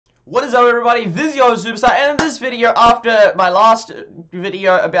What is up, everybody? This is Yo Superstar, and in this video, after my last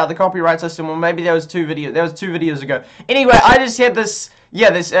video about the copyright system, or maybe there was two videos ago. Anyway, I just had this,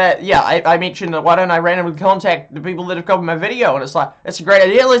 I mentioned that why don't I randomly contact the people that have copied my video, and it's like, that's a great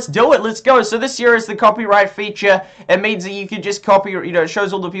idea, let's do it, let's go. So this here is the copyright feature. It means that you could just copy, it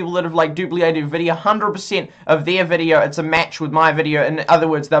shows all the people that have, like, duplicated video, 100% of their video, it's a match with my video. In other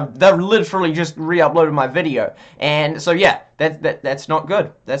words, they've literally just re-uploaded my video, and so yeah. That's not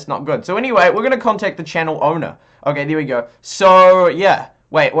good. That's not good. So anyway, we're gonna contact the channel owner. Okay, there we go. So yeah,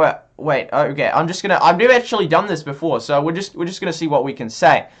 wait. Okay, I've never actually done this before, so we're just gonna see what we can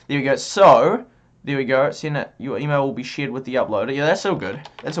say. There we go. So there we go. Send it. Your email will be shared with the uploader. Yeah, that's all good.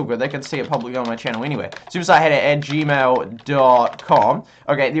 That's all good. They can see it publicly on my channel anyway. superstarhater@gmail.com.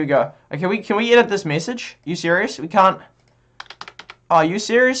 Okay, there we go. Okay, can we edit this message? You serious? We can't. Oh, are you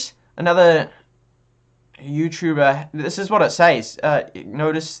serious? Another YouTuber, this is what it says.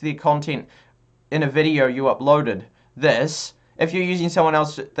 Notice the content in a video you uploaded. This, if you're using someone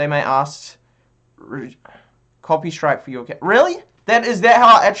else, they may ask copy strike for your really? Is that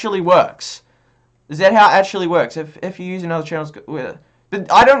how it actually works? Is that how it actually works? If you use another channel's,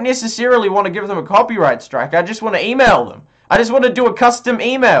 but I don't necessarily want to give them a copyright strike. I just want to email them. I just want to do a custom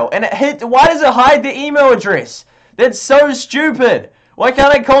email, and why does it hide the email address? That's so stupid. Why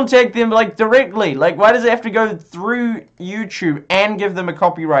can't I contact them, like, directly? Like, why does it have to go through YouTube and give them a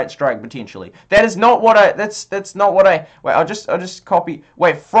copyright strike, potentially? That is not what that's not what wait, I'll just copy,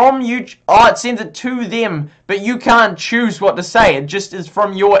 wait, from YouTube, oh, it sends it to them, but you can't choose what to say, it just is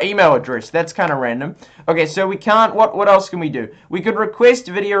from your email address. That's kind of random. Okay, so we can't, what else can we do? We could request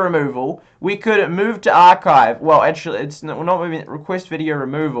video removal, we could move to archive, well, actually, we're not moving, request video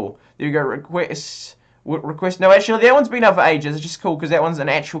removal, there you go, request, no, actually, that one's been up for ages. It's just cool because that one's an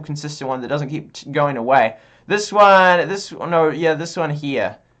actual consistent one that doesn't keep going away. This one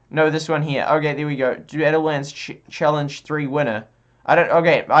here. No, this one here. Okay, there we go. Battlelands Challenge 3 winner. Wait,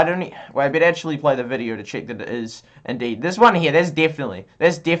 I better actually play the video to check that it is indeed. This one here, that's definitely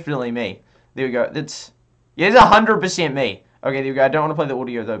me. There we go. It's 100% me. Okay, there we go. I don't want to play the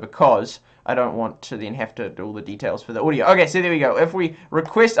audio, though, because I don't want to then have to do all the details for the audio. Okay, so there we go. If we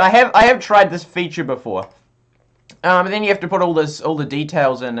request, I have tried this feature before. And then you have to put all the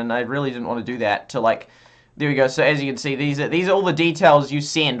details in, and I really didn't want to do that. There we go. So as you can see, these are all the details you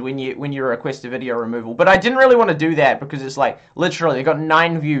send when you request a video removal. But I didn't really want to do that because it's like literally they got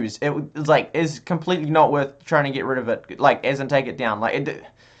 9 views. It's completely not worth trying to get rid of it. Like as in take it down.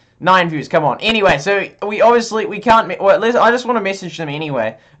 9 views, come on. Anyway, so we can't, well, I just want to message them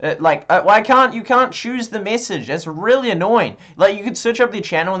anyway. Why can't you choose the message? That's really annoying. Like, you could search up their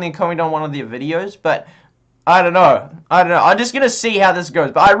channel and then comment on one of their videos, but I don't know. I'm just going to see how this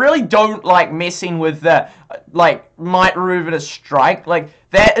goes. But I really don't like messing with the, might remove it as strike. Like,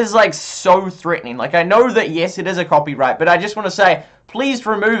 that is, so threatening. Like, I know that, yes, it is a copyright, but I just want to say, please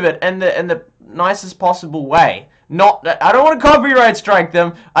remove it in the nicest possible way. I don't want to copyright strike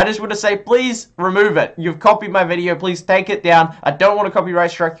them. I just want to say, please remove it. You've copied my video. Please take it down. I don't want to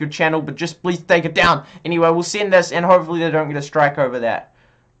copyright strike your channel, but just please take it down. Anyway, we'll send this, and hopefully they don't get a strike over that.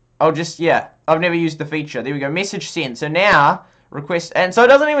 I've never used the feature. There we go. Message sent. So now, request, and so it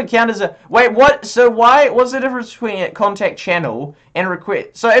doesn't even count as a, wait, what? So what's the difference between a contact channel and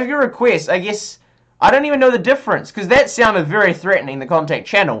request? So if you request, I guess, I don't even know the difference, because that sounded very threatening, the contact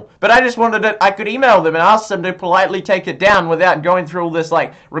channel. But I just wanted it, I could email them and ask them to politely take it down without going through all this,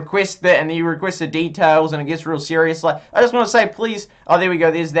 request that, and then you request the details, and it gets real serious. I just want to say, please, oh, there we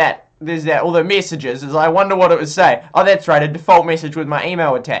go, there's that, all the messages, I wonder what it would say. Oh, that's right, a default message with my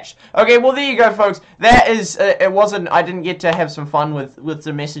email attached. Okay, well, there you go, folks. That is, I didn't get to have some fun with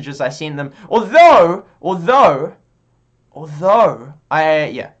the messages I sent them. Although,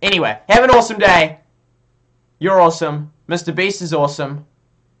 anyway, have an awesome day. You're awesome. Mr. Beast is awesome.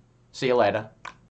 See you later.